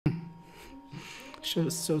She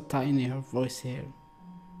was so tiny, her voice here.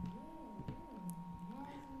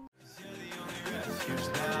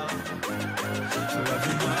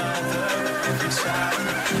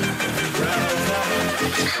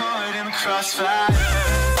 Caught in the crossfire.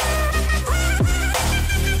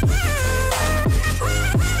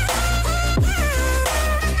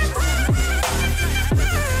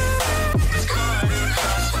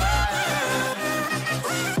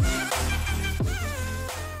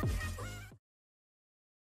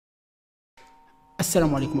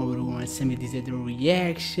 Assalamu alaikum everyone, Samir this is the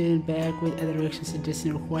reaction back with other reaction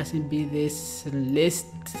suggestion requesting be this list.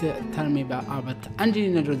 Tell me about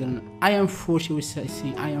Angelina Jordan. I am 4, she was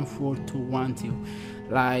saying I am 4 to want you,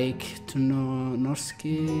 like to know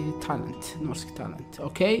Norske talent,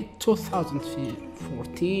 okay.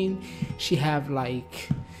 2014 she have like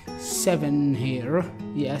 7 here,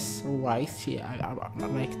 yes, right, she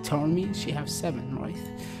like tell me she have 7, right?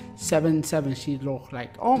 7 she look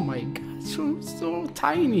like, oh my god, so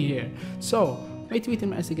tiny here. So wait my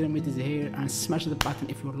Instagram it is here, and smash the button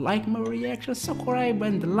if you like my reaction, subscribe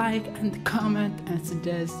and like and comment and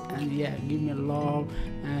suggest, and yeah, give me a love,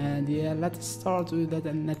 and yeah, let's start with that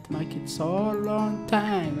and not make it so long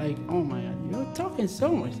time. Like, oh my god, you're talking so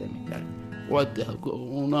much. What the hell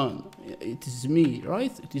going on? It is me,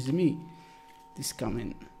 right? It is me. This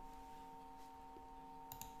coming.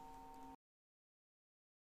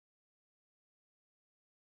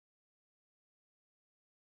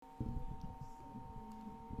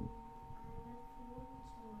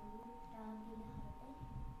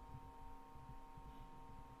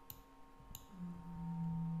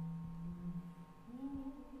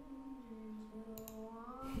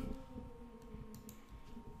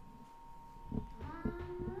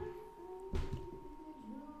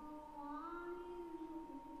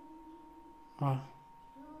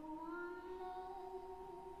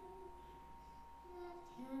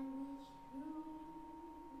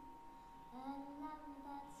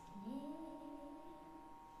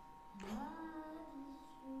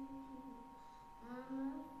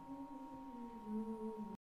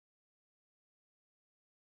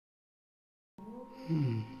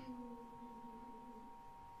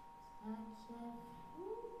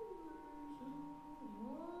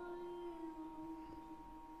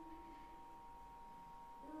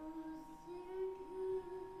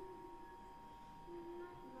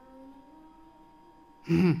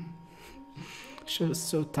 She was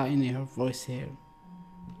so tiny, her voice here.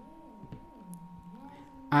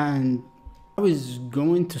 And I was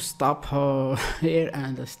going to stop her here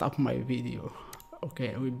and stop my video.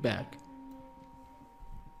 Okay, we're back.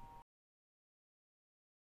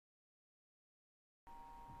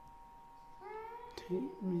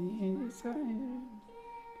 Take me inside.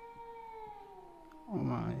 Oh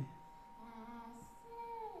my.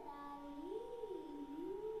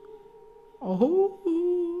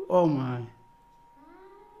 Oh my.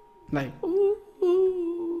 Like,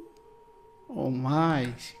 ooh. Oh my.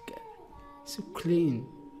 She got so clean.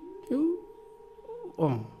 Ooh.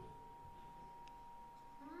 Oh.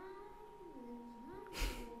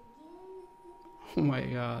 Oh my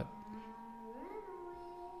god.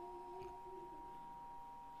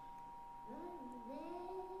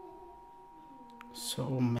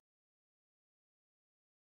 So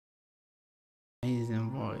amazing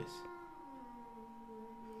voice.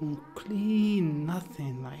 Oh, clean,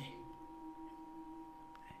 nothing like.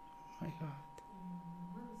 Oh my god.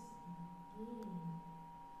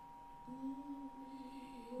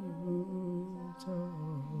 Oh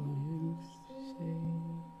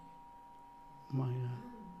my god.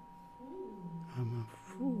 I'm a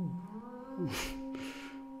fool.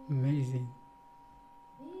 Amazing.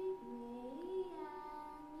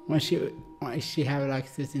 When she have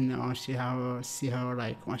like this in the, she have see her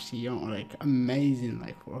like when she young, like amazing,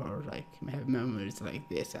 like for her, like have memories like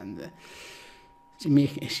this, and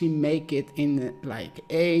she make it in like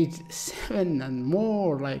age 7 and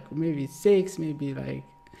more, like maybe 6, maybe like,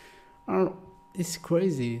 I don't know, it's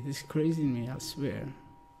crazy. It's crazy me, I swear.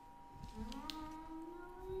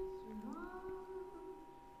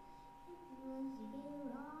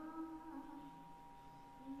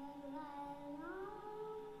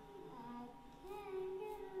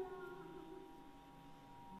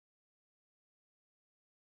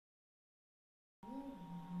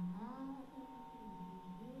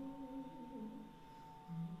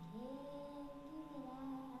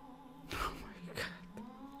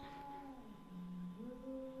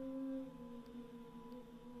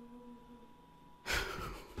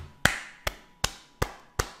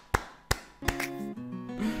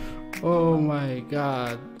 Oh my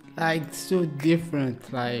god, like so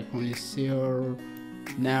different, like when you see her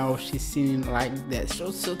now she's seen like that,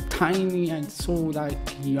 so tiny and so like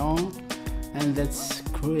young, and that's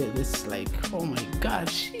great. It's like, oh my god,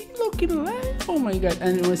 she looking like, oh my god.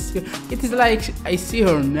 And it is like I see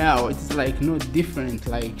her now, it is like no different,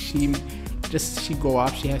 like she go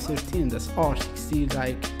up, she has 13, that's all she see,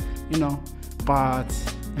 like, you know. But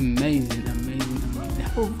amazing.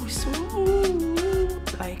 Her voice,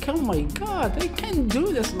 like, oh my god, I can't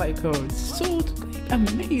do this like her. It's so like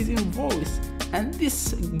amazing voice. And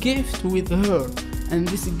this gift with her, and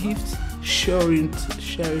this gift share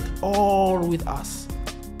it all with us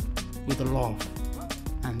with love.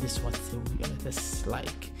 And this what we just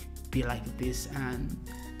like be like this, and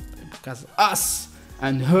because us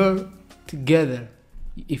and her together,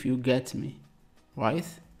 if you get me right,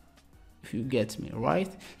 if you get me right.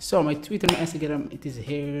 So my Twitter, my Instagram, it is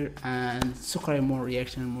here, and subscribe, more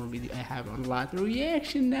reaction, more video. I have a lot of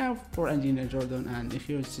reaction now for Angelina Jordan. And if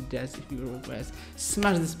you suggest, if you request,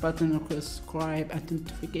 smash this button, subscribe and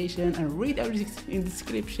notification, and read everything in the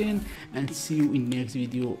description, and see you in next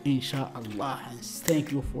video inshallah. And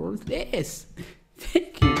thank you for this.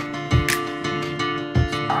 Thank you.